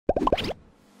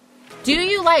Do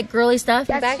you like girly stuff?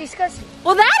 That's disgusting.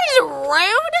 Well, that is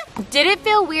rude. Did it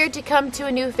feel weird to come to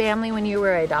a new family when you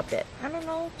were adopted? I don't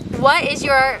know. What is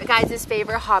your guys'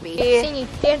 favorite hobby? Singing,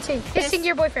 dancing, kissing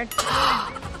your boyfriend.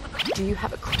 Do you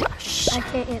have a crush? I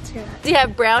can't answer that. Do you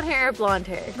have brown hair or blonde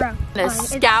hair? Brown. I'm gonna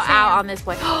scout out on this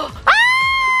boy. Ah!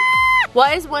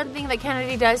 What is one thing that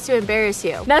KennaDee does to embarrass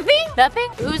you? Nothing? Nothing?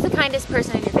 Who's the kindest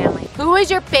person in your family? Who is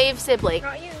your fave sibling?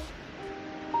 Not you.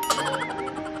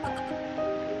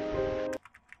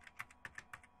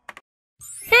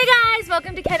 Hey guys,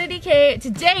 welcome to KennaDee Kay.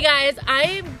 Today guys,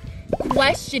 I'm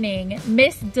questioning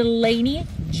Miss Delaney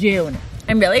June.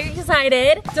 I'm really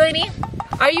excited. Delaney,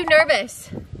 are you nervous?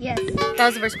 Yes. That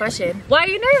was the first question. Why are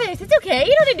you nervous? It's okay,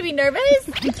 you don't need to be nervous.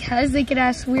 Because they could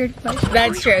ask weird questions.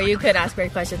 That's true, you could ask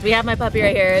weird questions. We have my puppy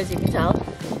right here, as you can tell.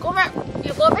 Go over,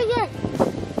 you go over here.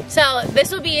 So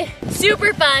this will be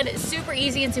super fun, super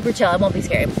easy, and super chill. It won't be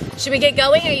scary. Should we get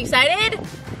going? Are you excited?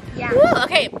 Yeah. Woo,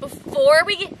 okay, before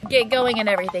we get going and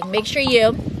everything, make sure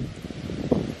you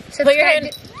put your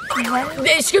hand,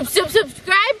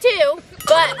 subscribe too,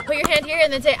 but put your hand here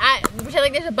and then say, pretend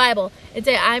like there's a Bible, and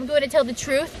say, I'm going to tell the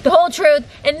truth, the whole truth,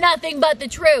 and nothing but the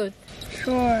truth.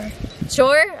 Sure.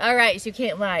 Sure? All right, so you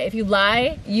can't lie. If you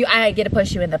lie, I get to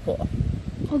push you in the pool.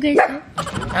 Okay, so.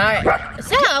 All right,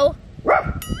 so, all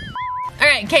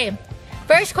right, okay.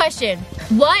 First question,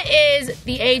 what is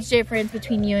the age difference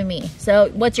between you and me? So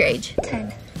what's your age?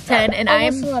 10. 10 and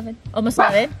Almost I'm 11. Almost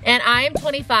 11. And I'm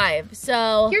 25,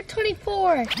 so. You're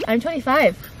 24. I'm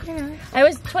 25. Yeah. I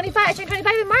was 25, I turned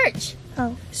 25 in March.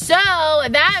 Oh. So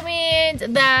that means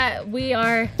that we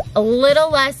are a little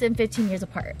less than 15 years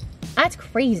apart. That's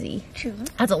crazy. True.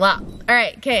 That's a lot. All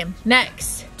right, okay,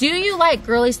 next. Do you like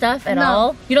girly stuff at No.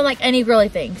 all? You don't like any girly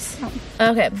things? No.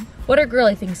 Okay, what are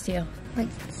girly things to you? Like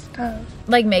stuff.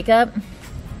 Like makeup?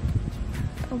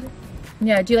 Okay.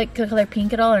 Yeah, do you like color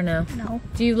pink at all or no? No.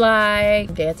 Do you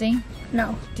like dancing?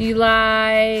 No. Do you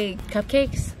like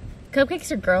cupcakes?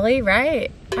 Cupcakes are girly,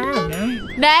 right? I don't know.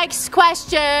 Next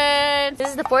question. This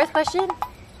is the fourth question?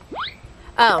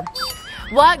 Oh.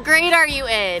 What grade are you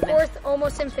in? 4th,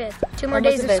 almost in 5th. 2 more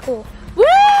Almost days in of 5th. school. Woo!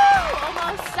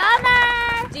 Almost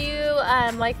summer! Do you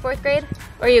like 4th grade?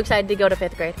 Or are you excited to go to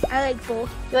 5th grade? I like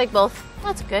both. You like both?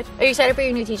 That's good. Are you excited for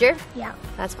your new teacher? Yeah.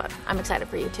 That's fun. I'm excited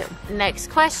for you too. Next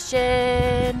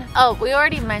question. Oh, we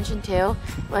already mentioned too,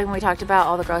 like when we talked about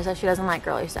all the girly stuff, she doesn't like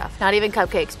girly stuff. Not even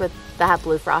cupcakes, but that have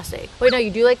blue frosting. Wait, no, you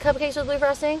do like cupcakes with blue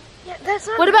frosting? Yeah, that's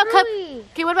not What about girly.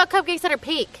 Okay, what about cupcakes that are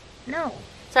pink? No.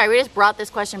 Sorry, we just brought this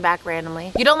question back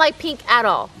randomly. You don't like pink at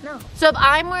all? No. So if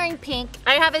I'm wearing pink,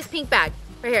 I have this pink bag.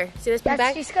 Right here. See this pink That's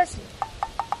bag? disgusting.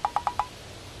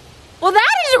 Well,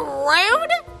 that is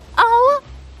rude. Oh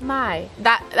my.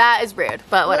 That is rude,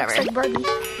 but whatever. Looks like Barbie.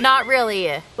 Not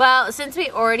really. Well, since we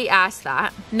already asked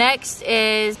that, next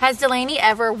is, has Delaney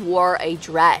ever wore a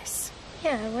dress?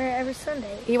 Yeah, I wear it every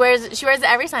Sunday. She wears it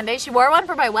every Sunday. She wore one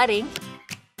for my wedding.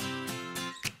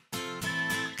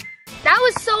 That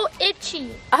was so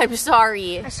itchy. I'm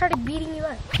sorry. I started beating you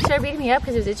up. You started beating me up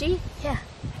because it was itchy? Yeah.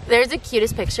 There's the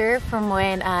cutest picture from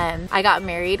when I got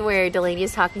married where Delaney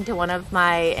is talking to one of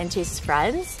my and Chase's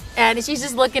friends. And she's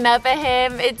just looking up at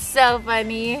him. It's so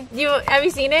funny. Have you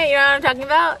seen it? You know what I'm talking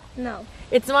about? No.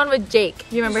 It's the one with Jake.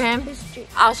 You remember him? Who's Jake?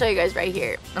 I'll show you guys right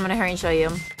here. I'm gonna hurry and show you.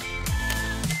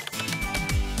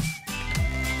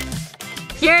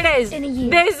 Here it is. In a year.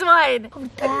 This one. Oh,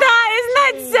 Isn't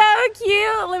that so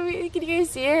cute? Can you guys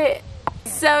see it?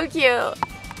 So cute.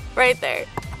 Right there.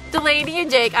 Delaney and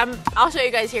Jake, I'll show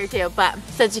you guys here too, but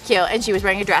such a cute, and she was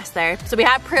wearing a dress there. So we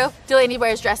have proof Delaney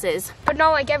wears dresses. But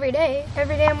not like every day.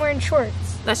 Every day I'm wearing shorts.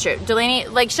 That's true. Delaney,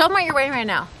 like show them what you're wearing right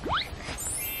now.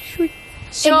 Shorts.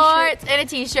 Shorts and a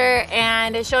t-shirt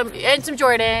and some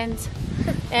Jordans.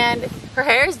 And her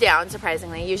hair is down,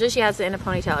 surprisingly. Usually she has it in a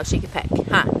ponytail if she could pick,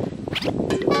 huh?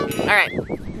 All right,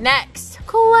 next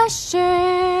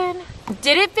question.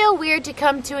 Did it feel weird to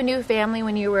come to a new family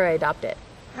when you were adopted?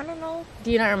 I don't know.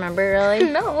 Do you not remember really?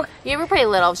 No. You were pretty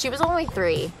little. She was only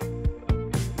 3.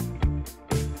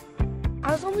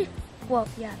 I was only, well,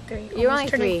 yeah, 3. You were only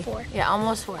turning 3. 4. Yeah,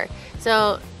 almost 4.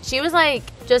 So she was like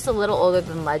just a little older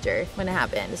than Ledger when it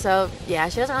happened. So yeah,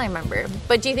 she doesn't really remember.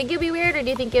 But do you think it'd be weird or do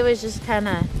you think it was just kind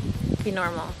of be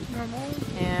normal? Normal?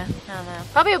 Yeah, I don't know.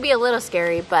 Probably would be a little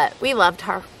scary, but we loved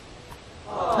her.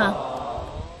 Huh.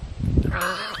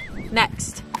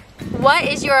 Next. What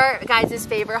is your guys'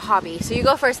 favorite hobby? So you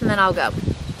go first and then I'll go.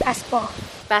 Basketball.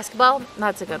 Basketball?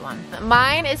 That's a good one.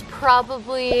 Mine is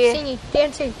probably... Singing,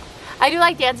 dancing. I do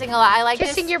like dancing a lot. I like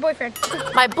Kissing your boyfriend.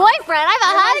 My boyfriend? I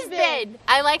have a Your husband.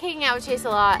 I like hanging out with Chase a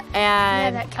lot,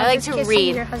 and that counts I like as to kissing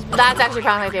read. your husband. That's actually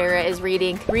probably my favorite is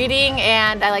reading. Reading,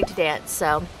 and I like to dance,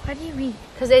 so. Why do you read?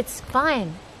 Because it's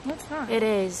fun. No, it's not. It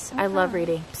is. I love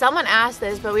reading. Someone asked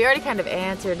this, but we already kind of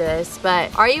answered this,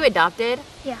 but are you adopted?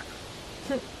 Yeah.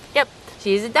 Yep.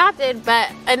 She's adopted,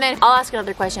 and then I'll ask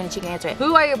another question and she can answer it.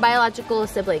 Who are your biological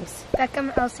siblings?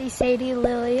 Beckham, Elsie, Sadie,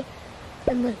 Lily,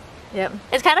 and Luke. Yep.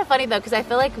 It's kind of funny though, because I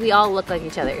feel like we all look like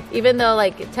each other. Even though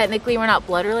like technically we're not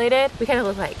blood related, we kind of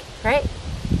look like, right?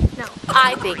 No.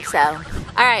 I think so.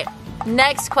 All right,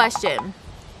 next question.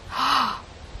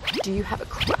 Do you have a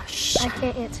crush? I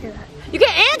can't answer that. You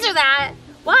can't answer that?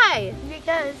 Why?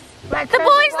 Because The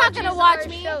boy's not gonna watch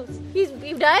me. Shows.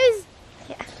 He does?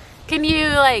 Yeah. Can you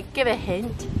like give a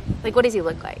hint? Like what does he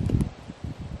look like?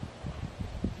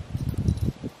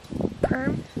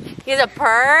 Perm. He's a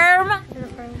perm? Is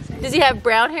a perm thing. Does he have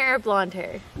brown hair or blonde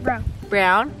hair? Brown.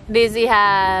 Brown. Does he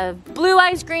have blue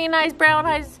eyes, green eyes, brown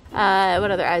eyes? What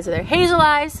other eyes are there? Hazel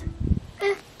eyes?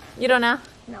 You don't know?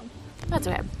 No. That's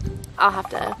okay. I'm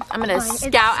gonna Fine, it's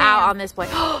scout Sam. out on this boy.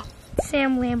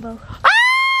 Sam Lambo.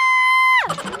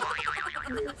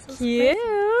 Cute.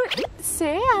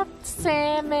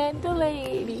 Sam and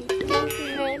Delaney.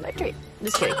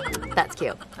 Just kidding. That's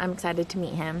cute. I'm excited to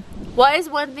meet him. What is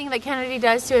one thing that KennaDee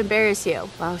does to embarrass you?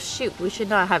 Well, shoot, we should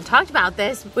not have talked about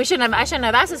this. I shouldn't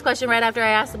have asked this question right after I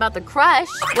asked about the crush.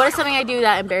 What is something I do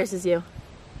that embarrasses you?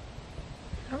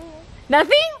 Oh,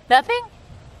 Nothing? Nothing?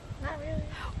 not really.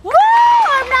 Woo!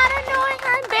 I'm not annoying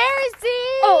or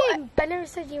embarrassing. Oh, I never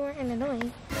said you weren't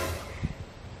annoying.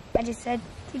 I just said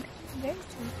you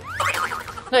embarrassing.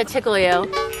 I'm gonna tickle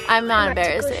you. I'm not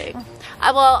embarrassing.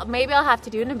 Well, maybe I'll have to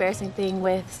do an embarrassing thing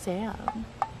with Sam.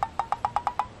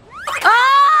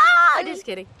 Ah! Just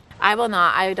kidding. I will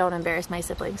not. I don't embarrass my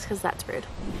siblings because that's rude.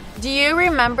 Do you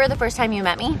remember the first time you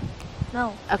met me?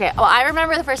 No. Okay, well, I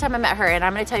remember the first time I met her, and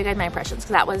I'm gonna tell you guys my impressions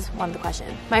because that was one of the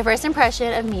questions. My first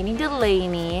impression of meeting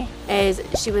Delaney is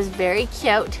she was very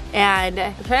cute, and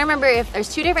I'm trying to remember if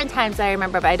there's two different times I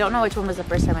remember, but I don't know which one was the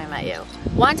first time I met you.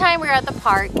 One time we were at the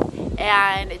park,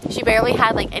 and she barely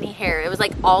had like any hair. It was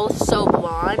like all so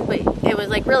blonde, but it was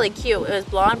like really cute. It was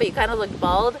blonde, but you kind of looked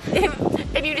bald.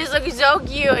 And you just looked so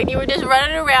cute, and you were just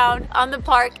running around on the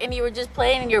park, and you were just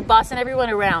playing, and you were bossing everyone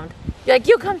around. You're like,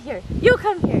 you come here, you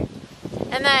come here.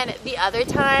 And then the other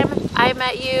time I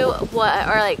met you,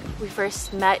 we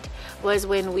first met was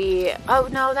when oh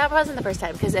no, that wasn't the first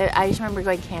time because I just remember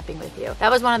going camping with you. That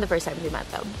was one of the first times we met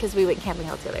though because we went camping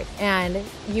all together. And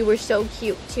you were so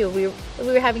cute too. We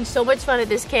were having so much fun at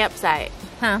this campsite.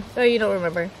 Huh? Oh, you don't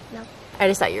remember? No. I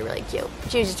just thought you were really cute.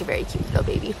 She was just a very cute little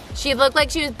baby. She looked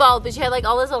like she was bald, but she had like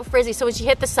all this little frizzy. So when she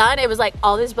hit the sun, it was like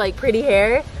all this like pretty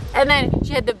hair. And then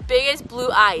she had the biggest blue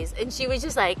eyes. And she was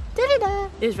just like, da-da-da.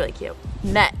 It was really cute.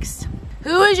 Next.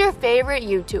 Who is your favorite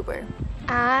YouTuber?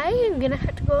 I am gonna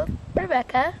have to go with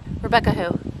Rebecca. Rebecca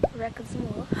who? Rebecca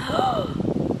Small.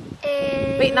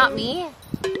 And Wait, not me?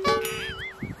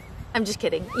 I'm just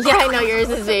kidding. Yeah, I know yours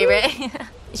is favorite.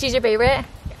 She's your favorite?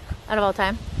 Out of all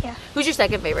time? Yeah. Who's your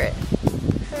second favorite?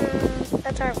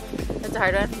 That's a hard one. That's a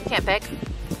hard one? You can't pick?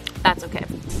 That's okay.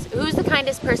 Who's the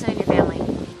kindest person in your family?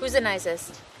 Who's the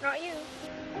nicest? Not you.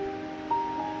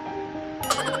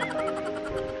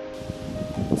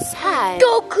 Sad.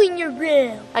 Go clean your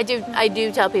room. I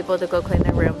do tell people to go clean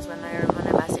their rooms when they're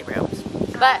messy rooms.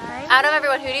 But out of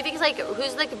everyone, who do you think is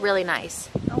who's really nice?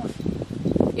 No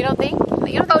one. You don't think?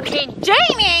 You don't Oh, Janie.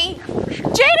 Jamie!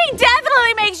 Janie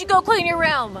definitely makes you go clean your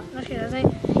room. No, she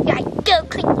doesn't. Yeah, go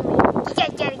clean your room. Yeah,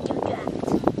 gotta do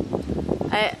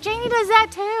that. Janie does that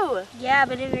too. Yeah,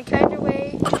 but in a kinder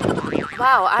way.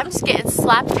 Wow, I'm just getting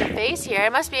slapped in the face here. I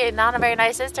must be not a very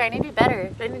nice sister. I need to be better.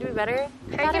 Do I need to be better?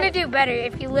 How are you gonna do better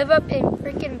if you live up in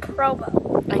freaking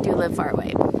Provo? I do live far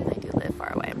away. I do live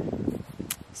far away.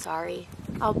 Sorry.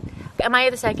 Am I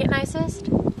the second nicest?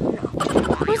 No.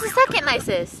 Who's the second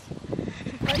nicest?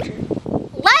 Ledger.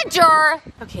 Ledger!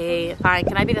 Okay, fine.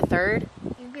 Can I be the third?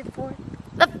 You'd be the fourth.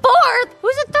 The fourth?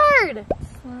 Who's the third?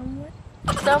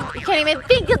 Somewhat. You can't even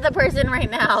think of the person right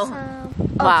now.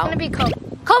 Oh, Wow. it's gonna be Kobe.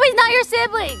 Kobe's not your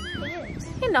sibling. He is.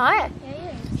 He's not. Yeah,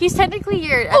 he is. He's technically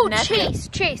your nephew. Chase.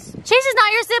 Chase is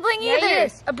not your sibling Yeah, either. he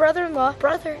is. A brother-in-law.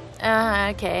 Brother.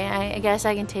 Okay, I guess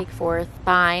I can take fourth.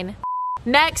 Fine.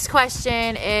 Next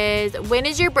question is, when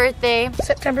is your birthday?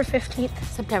 September 15th.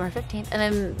 September 15th. And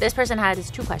then this person has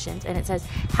two questions, and it says,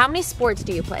 how many sports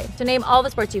do you play? So name all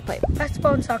the sports you play.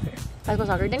 Basketball and soccer. Basketball,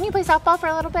 soccer. Didn't you play softball for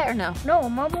a little bit, or no? No,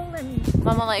 Mom won't let me.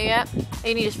 Mom won't let you yet?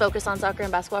 You need to just focus on soccer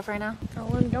and basketball for right now? No,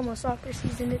 I'm done with soccer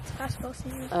season. It's basketball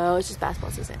season. Oh, it's just basketball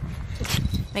season.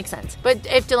 Makes sense. But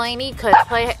if Delaney could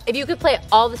play, if you could play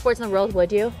all the sports in the world,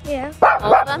 would you? Yeah.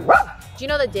 All of them? Do you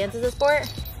know that dance is a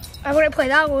sport? I wouldn't play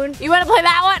that one. You want to play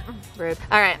that one? Rude.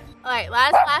 All right,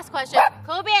 last question.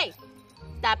 Kobe,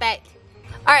 stop it.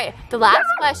 All right, the last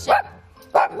question.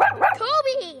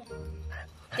 Kobe!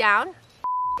 Down.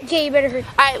 Okay, you better hurry.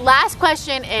 All right, last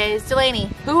question is, Delaney,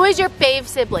 who is your fave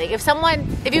sibling?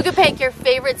 If you could pick your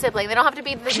favorite sibling, they don't have to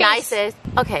be the nicest.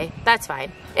 Okay, that's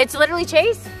fine. It's literally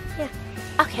Chase? Yeah.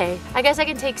 Okay, I guess I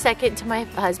can take second to my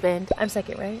husband. I'm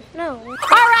second, right? No. All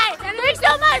right, thanks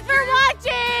so much for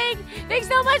watching. Thanks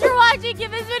so much for watching.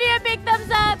 Give this video a big thumbs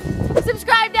up.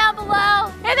 Subscribe down below.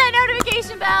 Hit that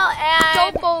notification bell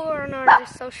and Don't follow her on our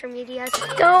social medias.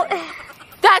 Don't.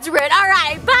 That's rude. All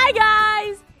right, bye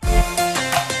guys.